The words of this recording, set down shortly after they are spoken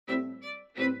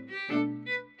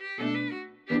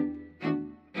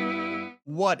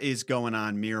What is going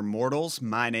on, mere mortals?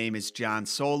 My name is John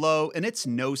Solo, and it's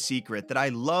no secret that I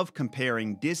love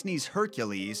comparing Disney's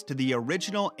Hercules to the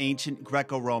original ancient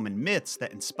Greco-Roman myths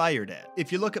that inspired it.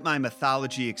 If you look at my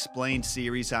Mythology Explained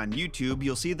series on YouTube,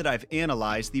 you'll see that I've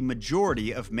analyzed the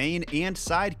majority of main and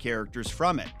side characters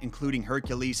from it, including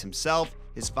Hercules himself,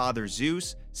 his father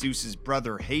Zeus, Zeus's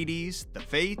brother Hades, the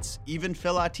Fates, even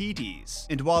Philoctetes.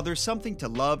 And while there's something to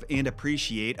love and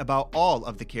appreciate about all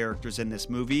of the characters in this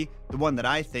movie, the one that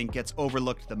I think gets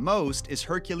overlooked the most is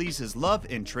Hercules' love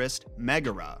interest,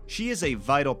 Megara. She is a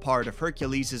vital part of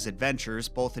Hercules' adventures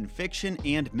both in fiction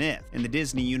and myth. In the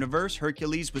Disney universe,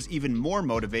 Hercules was even more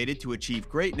motivated to achieve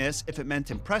greatness if it meant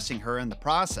impressing her in the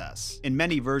process. In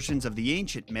many versions of the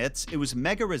ancient myths, it was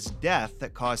Megara's death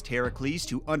that caused Heracles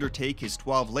to undertake his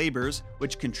 12 labors,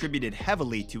 which contributed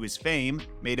heavily to his fame,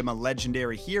 made him a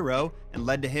legendary hero, and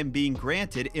led to him being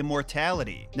granted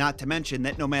immortality. Not to mention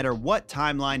that no matter what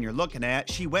timeline you're looking at,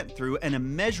 she went through an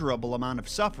immeasurable amount of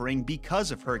suffering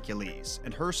because of Hercules,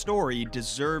 and her story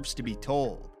deserves to be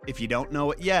told. If you don't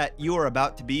know it yet, you are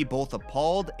about to be both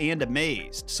appalled and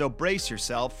amazed, so brace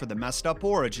yourself for the messed up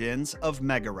origins of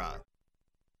Megara.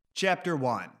 Chapter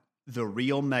 1. The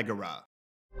Real Megara.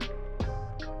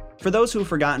 For those who've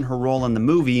forgotten her role in the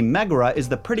movie, Megara is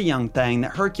the pretty young thing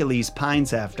that Hercules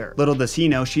pines after. Little does he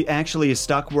know she actually is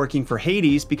stuck working for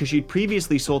Hades because she'd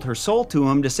previously sold her soul to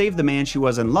him to save the man she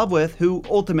was in love with, who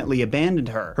ultimately abandoned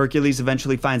her. Hercules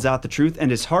eventually finds out the truth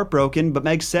and is heartbroken, but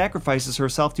Meg sacrifices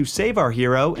herself to save our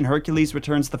hero, and Hercules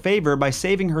returns the favor by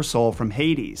saving her soul from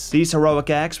Hades. These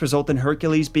heroic acts result in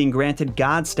Hercules being granted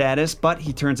god status, but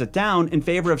he turns it down in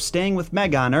favor of staying with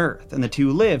Meg on Earth, and the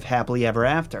two live happily ever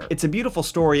after. It's a beautiful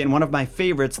story and one of my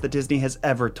favorites that Disney has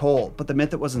ever told, but the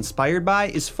myth it was inspired by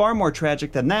is far more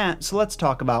tragic than that, so let's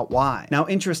talk about why. Now,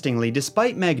 interestingly,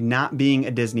 despite Meg not being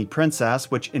a Disney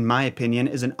princess, which in my opinion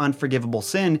is an unforgivable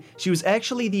sin, she was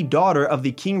actually the daughter of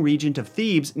the king regent of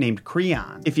Thebes named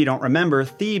Creon. If you don't remember,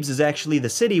 Thebes is actually the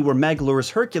city where Meg lures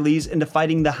Hercules into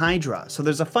fighting the Hydra, so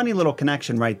there's a funny little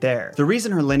connection right there. The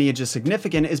reason her lineage is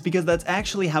significant is because that's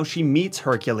actually how she meets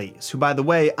Hercules, who, by the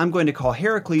way, I'm going to call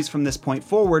Heracles from this point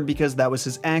forward because that was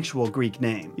his actual Greek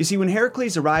name. You see, when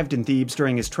Heracles arrived in Thebes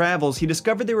during his travels, he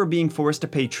discovered they were being forced to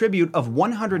pay tribute of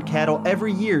 100 cattle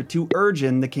every year to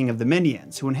Urgen, the king of the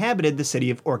Minyans, who inhabited the city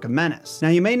of Orchomenus. Now,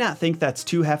 you may not think that's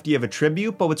too hefty of a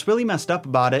tribute, but what's really messed up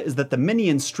about it is that the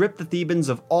Minyans stripped the Thebans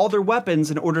of all their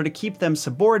weapons in order to keep them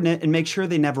subordinate and make sure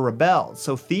they never rebelled,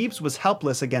 so Thebes was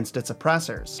helpless against its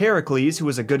oppressors. Heracles, who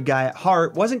was a good guy at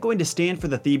heart, wasn't going to stand for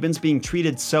the Thebans being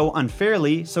treated so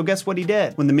unfairly, so guess what he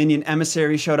did? When the Minyan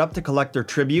emissaries showed up to collect their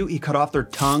tribute, he cut off their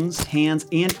tongues, hands,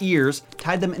 and ears,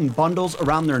 tied them in bundles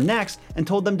around their necks, and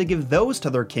told them to give those to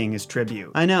their king as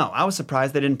tribute. I know, I was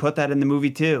surprised they didn't put that in the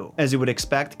movie too. As you would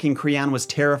expect, King Creon was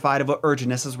terrified of what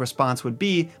Erginus' response would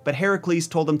be, but Heracles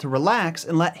told him to relax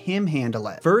and let him handle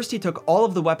it. First, he took all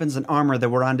of the weapons and armor that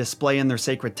were on display in their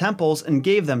sacred temples and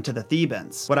gave them to the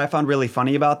Thebans. What I found really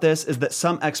funny about this is that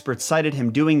some experts cited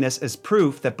him doing this as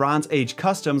proof that Bronze Age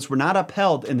customs were not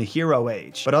upheld in the Hero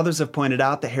Age, but others have pointed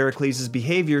out that Heracles'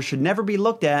 behavior should never be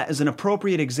looked at as an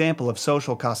appropriate example of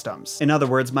social customs. In other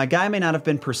words, my guy may not have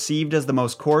been perceived as the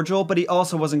most cordial, but he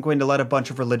also wasn't going to let a bunch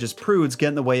of religious prudes get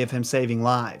in the way of him saving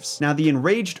lives. Now, the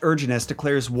enraged Erginus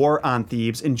declares war on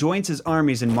Thebes and joins his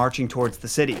armies in marching towards the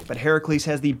city, but Heracles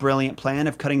has the brilliant plan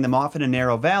of cutting them off in a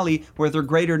narrow valley where their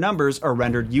greater numbers are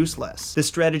rendered useless. This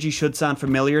strategy should sound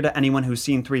familiar to anyone who's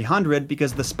seen 300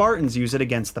 because the Spartans use it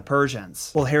against the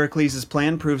Persians. Well, Heracles'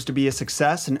 plan proves to be a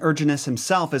success and Erginus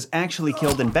himself is actually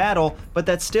killed in battle, but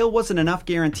that still wasn't enough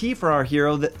guarantee for our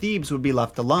hero that Thebes would be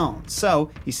left alone, so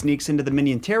he sneaks into the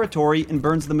Minyan territory and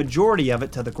burns the majority of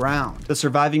it to the ground. The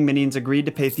surviving Minyans agreed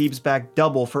to pay Thebes back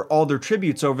double for all their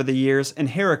tributes over the years, and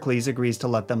Heracles agrees to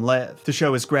let them live. To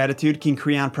show his gratitude, King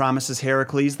Creon promises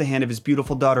Heracles the hand of his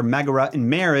beautiful daughter Megara in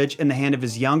marriage and the hand of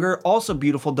his younger, also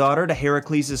beautiful daughter to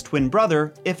Heracles' twin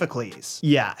brother, Iphicles.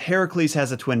 Yeah, Heracles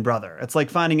has a twin brother. It's like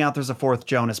finding out there's a fourth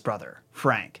Jonas brother,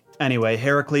 Frank. Anyway,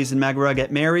 Heracles and Megara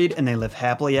get married and they live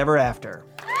happily ever after.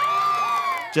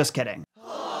 Just kidding.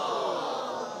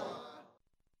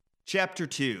 Chapter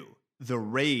 2. The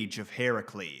Rage of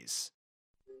Heracles.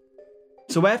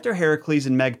 So after Heracles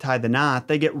and Meg tie the knot,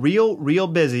 they get real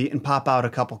busy and pop out a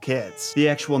couple kids. The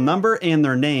actual number and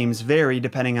their names vary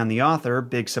depending on the author,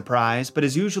 big surprise, but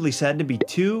is usually said to be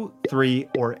 2, 3,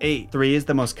 or 8. 3 is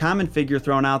the most common figure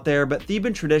thrown out there, but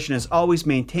Theban tradition has always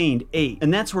maintained 8,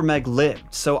 and that's where Meg lived,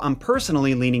 so I'm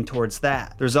personally leaning towards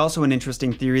that. There's also an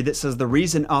interesting theory that says the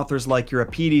reason authors like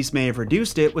Euripides may have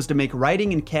reduced it was to make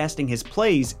writing and casting his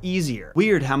plays easier.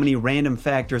 Weird how many random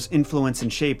factors influence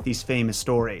and shape these famous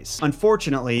stories. Unfortunately,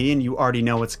 Unfortunately, and you already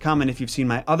know what's coming if you've seen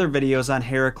my other videos on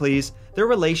Heracles, their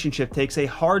relationship takes a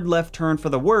hard left turn for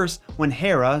the worse when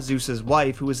Hera, Zeus's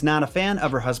wife, who is not a fan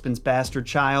of her husband's bastard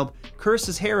child,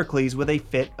 curses Heracles with a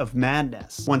fit of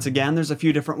madness. Once again, there's a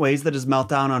few different ways that his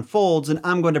meltdown unfolds, and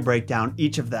I'm going to break down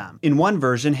each of them. In one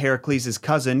version, Heracles'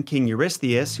 cousin, King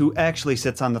Eurystheus, who actually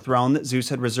sits on the throne that Zeus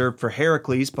had reserved for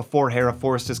Heracles before Hera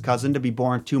forced his cousin to be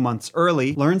born 2 months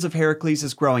early, learns of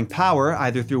Heracles' growing power,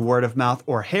 either through word of mouth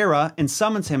or Hera, and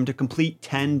summons him to complete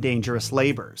 10 dangerous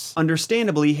labors.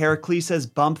 Understandably, Heracles says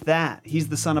bump that. He's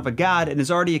the son of a god and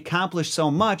has already accomplished so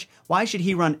much, why should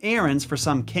he run errands for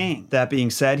some king? That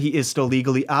being said, he is still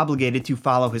legally obligated to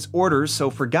follow his orders, so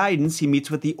for guidance, he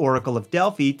meets with the Oracle of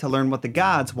Delphi to learn what the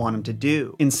gods want him to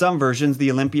do. In some versions,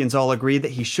 the Olympians all agree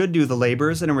that he should do the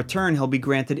labors, and in return he'll be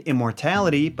granted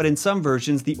immortality, but in some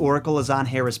versions, the Oracle is on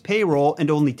Hera's payroll and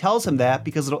only tells him that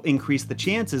because it'll increase the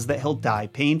chances that he'll die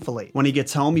painfully. When he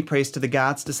gets home, he prays to the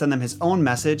gods to send them his own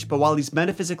message, but while he's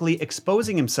metaphysically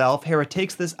exposing himself, Hera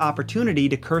takes this opportunity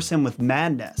to curse him with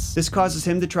madness. This causes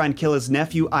him to try and kill his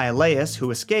nephew Iolaus,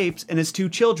 who escapes, and his 2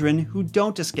 children, who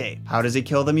don't escape. How does he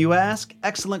kill them, you ask?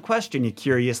 Excellent question, you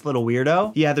curious little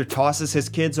weirdo. He either tosses his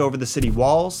kids over the city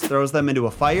walls, throws them into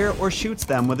a fire, or shoots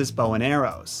them with his bow and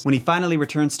arrows. When he finally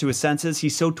returns to his senses,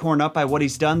 he's so torn up by what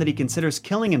he's done that he considers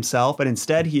killing himself, but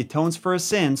instead he atones for his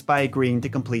sins by agreeing to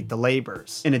complete the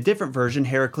labors. In a different version,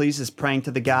 Heracles is praying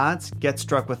to the gods, gets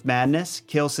struck with madness,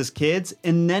 kills his kids,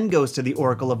 and then goes to the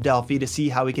Oracle of Delphi to see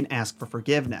how he can ask for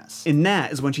forgiveness. And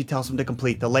that is when she tells him to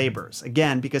complete the labors,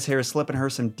 again because Hera's slipping her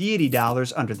some deity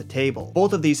dollars under the table.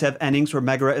 Both of these have endings where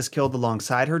Megara is killed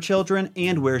alongside her children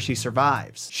and where she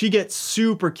survives. She gets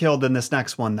super killed in this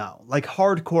next one though, like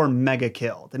hardcore mega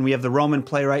killed, and we have the Roman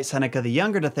playwright Seneca the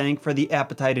Younger to thank for the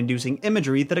appetite-inducing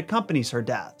imagery that accompanies her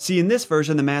death. See, in this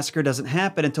version, the massacre doesn't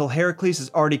happen until Heracles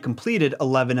has already completed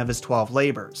 11 of his 12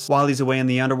 labors. While he's away in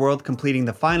the underworld completing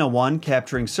the final one,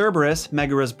 capturing Cerberus,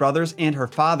 Megara's brothers and her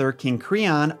father, King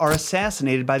Creon, are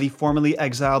assassinated by the formerly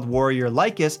exiled warrior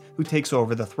Lycus, who takes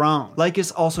over the throne.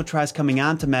 Lycus also tries coming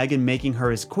on to Meg and making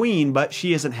her his queen, but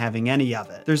she isn't having any of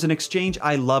it. There's an exchange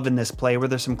I love in this play where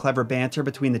there's some clever banter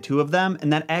between the two of them,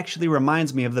 and that actually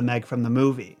reminds me of the Meg from the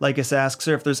movie. Lycus asks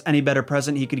her if there's any better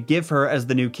present he could give her as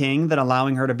the new king than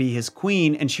allowing her to be his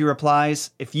queen, and she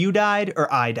replies, "If you died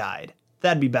or I died.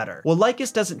 That'd be better." Well,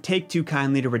 Lycus doesn't take too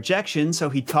kindly to rejection, so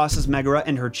he tosses Megara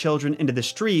and her children into the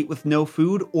street with no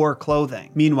food or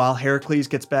clothing. Meanwhile, Heracles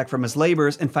gets back from his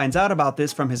labors and finds out about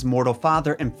this from his mortal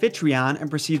father Amphitryon and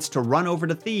proceeds to run over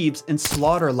to Thebes and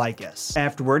slaughter Lycus.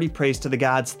 Afterward, he prays to the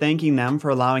gods, thanking them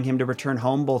for allowing him to return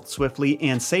home both swiftly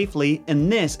and safely,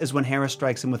 and this is when Hera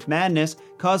strikes him with madness,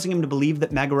 causing him to believe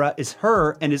that Megara is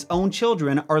her and his own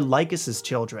children are Lycus's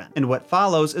children. And what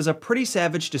follows is a pretty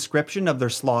savage description of their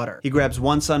slaughter. He grabs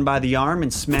one son by the arm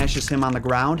and smashes him on the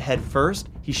ground head first.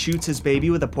 He shoots his baby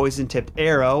with a poison-tipped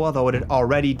arrow, although it had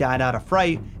already died out of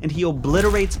fright, and he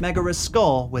obliterates Megara's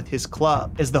skull with his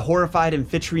club. As the horrified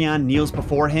Amphitryon kneels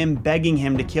before him, begging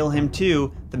him to kill him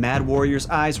too, the mad warrior's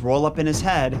eyes roll up in his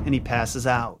head and he passes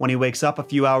out. When he wakes up a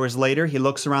few hours later, he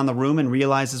looks around the room and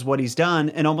realizes what he's done,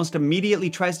 and almost immediately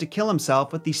tries to kill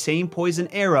himself with the same poison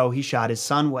arrow he shot his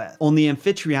son with. Only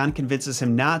Amphitryon convinces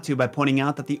him not to by pointing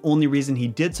out that the only reason he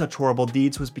did such horrible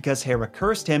deeds was because Hera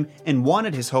cursed him and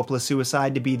wanted his hopeless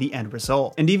suicide to be the end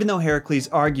result. And even though Heracles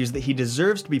argues that he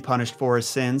deserves to be punished for his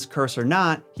sins, curse or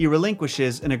not, he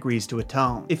relinquishes and agrees to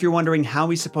atone. If you're wondering how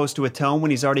he's supposed to atone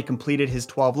when he's already completed his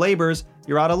 12 labors,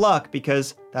 you're out of luck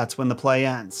because that's when the play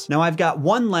ends. Now I've got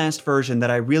one last version that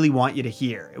I really want you to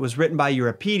hear. It was written by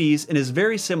Euripides and is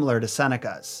very similar to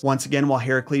Seneca's. Once again, while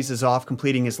Heracles is off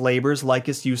completing his labors,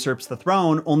 Lycus usurps the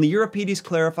throne, only Euripides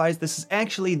clarifies this is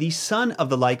actually the son of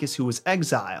the Lycus who was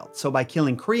exiled, so by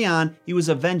killing Creon, he was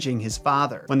avenging his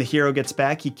father. When the hero gets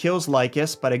back, he kills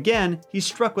Lycus, but again, he's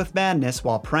struck with madness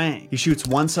while praying. He shoots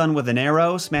one son with an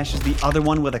arrow, smashes the other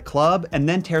one with a club, and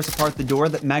then tears apart the door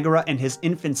that Megara and his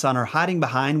infant son are hiding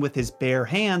behind with his bare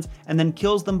hands, and then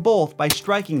kills them both by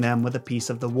striking them with a piece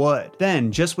of the wood.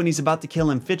 Then, just when he's about to kill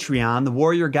Amphitryon, the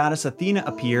warrior goddess Athena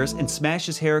appears and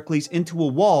smashes Heracles into a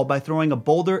wall by throwing a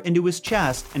boulder into his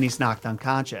chest, and he's knocked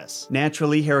unconscious.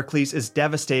 Naturally, Heracles is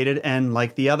devastated and,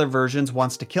 like the other versions,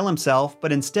 wants to kill himself,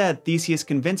 but instead, Theseus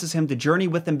convinces him to journey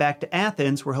with him back to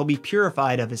Athens, where he'll be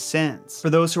purified of his sins.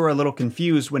 For those who are a little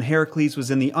confused, when Heracles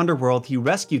was in the underworld, he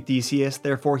rescued Theseus,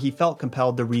 therefore he felt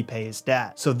compelled to repay his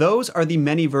debt. So those are the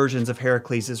many versions of Heracles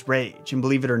Heracles' rage. And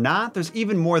believe it or not, there's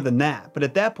even more than that, but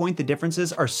at that point the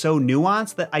differences are so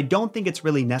nuanced that I don't think it's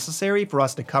really necessary for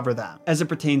us to cover them. As it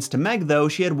pertains to Meg though,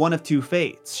 she had one of two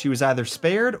fates. She was either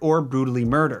spared or brutally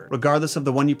murdered. Regardless of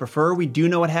the one you prefer, we do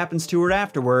know what happens to her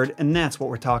afterward, and that's what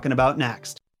we're talking about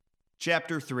next.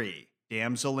 Chapter 3.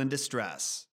 Damsel in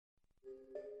Distress.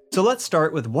 So let's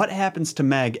start with what happens to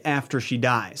Meg after she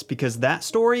dies, because that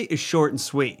story is short and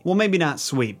sweet. Well, maybe not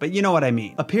sweet, but you know what I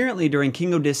mean. Apparently during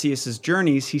King Odysseus'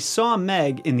 journeys, he saw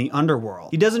Meg in the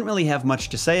underworld. He doesn't really have much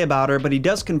to say about her, but he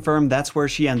does confirm that's where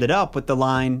she ended up with the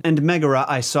line, "And Megara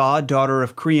I saw, daughter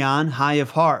of Creon, high of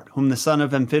heart, whom the son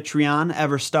of Amphitryon,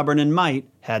 ever stubborn in might,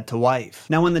 had to wife."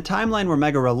 Now in the timeline where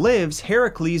Megara lives,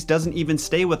 Heracles doesn't even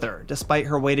stay with her, despite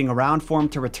her waiting around for him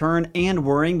to return and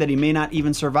worrying that he may not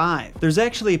even survive. There's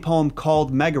actually a poem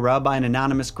called Megara by an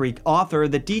anonymous Greek author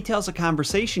that details a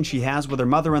conversation she has with her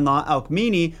mother-in-law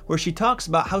Alcmene, where she talks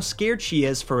about how scared she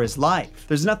is for his life.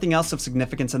 There's nothing else of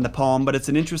significance in the poem, but it's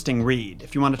an interesting read.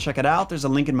 If you want to check it out, there's a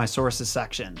link in my sources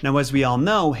section. Now as we all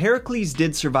know, Heracles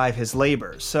did survive his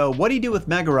labors, so what'd he do with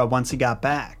Megara once he got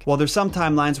back? Well, there's some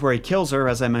timelines where he kills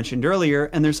her, as I mentioned earlier,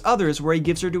 and there's others where he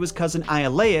gives her to his cousin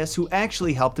Iolaus, who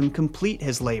actually helped him complete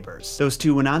his labors. Those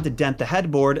two went on to dent the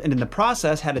headboard, and in the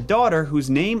process had a daughter whose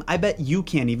name I bet you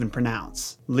can't even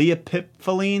pronounce.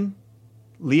 Leopiphiline?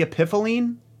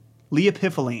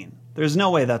 There's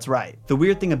no way that's right. The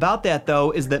weird thing about that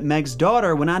though is that Meg's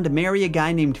daughter went on to marry a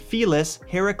guy named Phelus,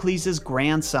 Heracles'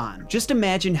 grandson. Just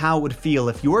imagine how it would feel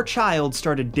if your child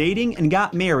started dating and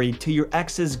got married to your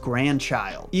ex's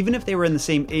grandchild. Even if they were in the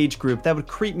same age group, that would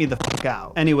creep me the fuck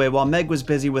out. Anyway, while Meg was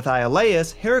busy with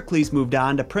Iolaus, Heracles moved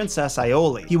on to Princess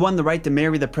Iole. He won the right to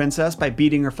marry the princess by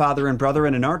beating her father and brother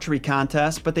in an archery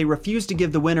contest, but they refused to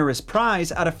give the winner his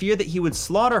prize out of fear that he would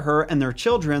slaughter her and their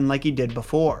children like he did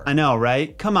before. I know,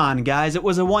 right? Come on, guys, it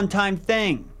was a one-time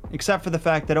thing. Except for the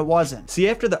fact that it wasn't. See,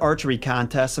 after the archery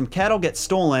contest, some cattle get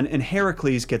stolen and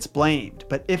Heracles gets blamed.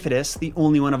 But Iphitus, the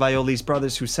only one of Iole's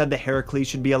brothers who said that Heracles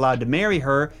should be allowed to marry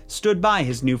her, stood by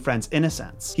his new friend's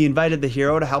innocence. He invited the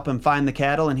hero to help him find the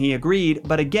cattle and he agreed,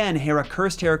 but again Hera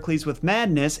cursed Heracles with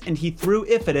madness and he threw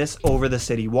Iphitus over the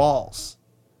city walls.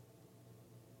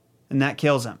 And that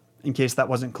kills him, in case that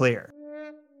wasn't clear.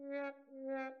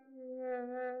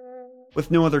 With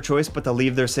no other choice but to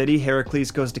leave their city,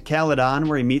 Heracles goes to Calydon,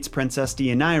 where he meets Princess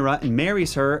Deianira and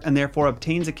marries her, and therefore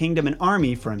obtains a kingdom and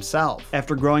army for himself.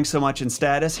 After growing so much in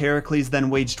status, Heracles then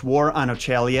waged war on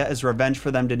Oechalia as revenge for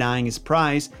them denying his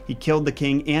prize. He killed the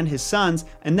king and his sons,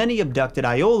 and then he abducted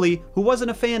Iole, who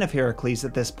wasn't a fan of Heracles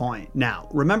at this point. Now,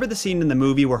 remember the scene in the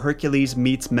movie where Hercules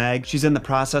meets Meg? She's in the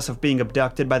process of being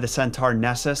abducted by the centaur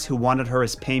Nessus, who wanted her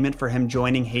as payment for him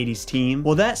joining Hades' team.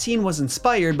 Well, that scene was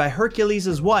inspired by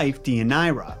Hercules' wife, Deianira.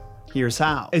 Here's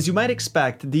how. As you might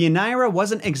expect, Deianira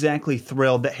wasn't exactly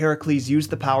thrilled that Heracles used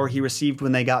the power he received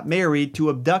when they got married to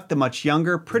abduct the much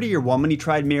younger, prettier woman he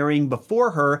tried marrying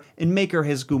before her and make her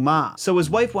his guma. So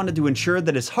his wife wanted to ensure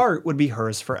that his heart would be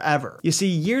hers forever. You see,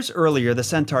 years earlier, the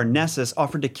centaur Nessus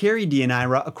offered to carry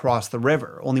Deianira across the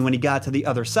river, only when he got to the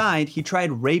other side, he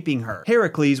tried raping her.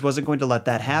 Heracles wasn't going to let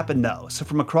that happen though, so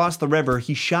from across the river,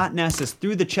 he shot Nessus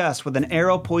through the chest with an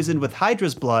arrow poisoned with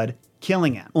Hydra's blood,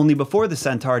 killing him. Only before the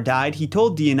centaur died, he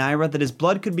told Deianira that his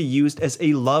blood could be used as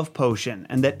a love potion,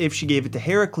 and that if she gave it to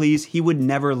Heracles, he would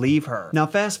never leave her. Now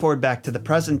fast forward back to the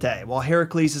present day. While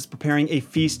Heracles is preparing a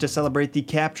feast to celebrate the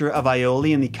capture of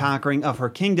Iole and the conquering of her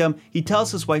kingdom, he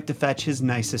tells his wife to fetch his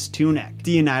nicest tunic.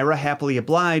 Deianira happily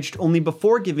obliged, only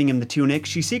before giving him the tunic,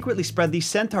 she secretly spread the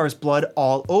centaur's blood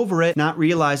all over it, not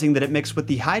realizing that it mixed with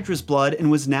the Hydra's blood and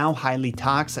was now highly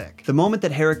toxic. The moment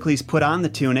that Heracles put on the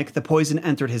tunic, the poison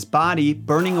entered his body,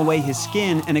 burning away his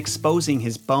skin and exposing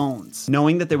his bones.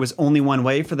 Knowing that there was only one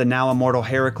way for the now immortal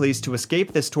Heracles to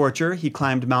escape this torture, he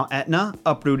climbed Mount Etna,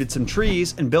 uprooted some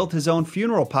trees, and built his own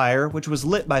funeral pyre, which was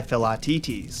lit by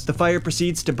Philoctetes. The fire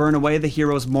proceeds to burn away the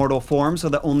hero's mortal form so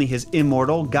that only his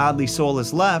immortal, godly soul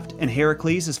is left, and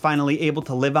Heracles is finally able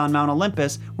to live on Mount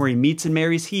Olympus, where he meets and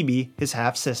marries Hebe, his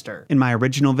half-sister. In my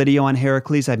original video on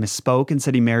Heracles, I misspoke and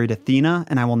said he married Athena,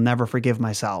 and I will never forgive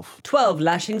myself. 12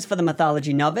 lashings for the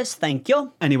mythology novice. Thank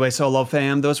you. Anyway, Solo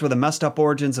fam, those were the messed up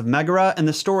origins of Megara and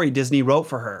the story Disney wrote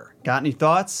for her. Got any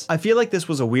thoughts? I feel like this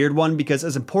was a weird one because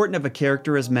as important of a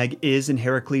character as Meg is in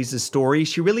Heracles' story,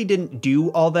 she really didn't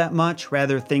do all that much,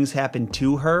 rather things happened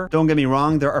to her. Don't get me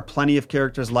wrong, there are plenty of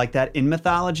characters like that in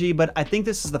mythology, but I think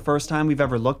this is the first time we've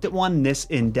ever looked at one this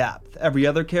in depth. Every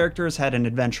other character has had an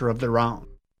adventure of their own.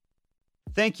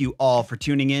 Thank you all for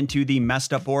tuning in to the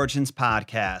Messed Up Origins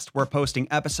podcast. We're posting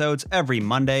episodes every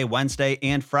Monday, Wednesday,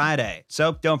 and Friday.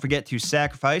 So don't forget to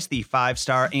sacrifice the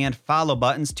 5-star and follow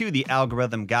buttons to the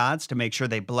algorithm gods to make sure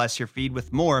they bless your feed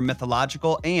with more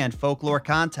mythological and folklore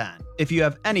content. If you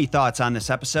have any thoughts on this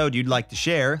episode you'd like to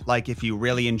share, like if you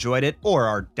really enjoyed it or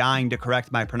are dying to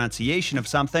correct my pronunciation of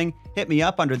something, hit me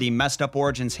up under the Messed Up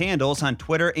Origins handles on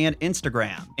Twitter and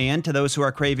Instagram. And to those who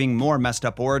are craving more Messed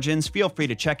Up Origins, feel free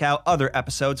to check out other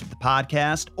episodes of the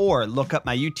podcast or look up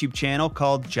my YouTube channel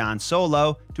called John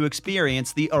Solo to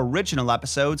experience the original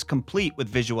episodes complete with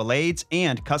visual aids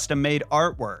and custom-made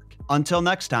artwork. Until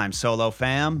next time, Solo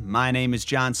fam, my name is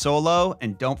John Solo,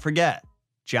 and don't forget,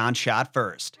 John shot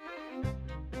first.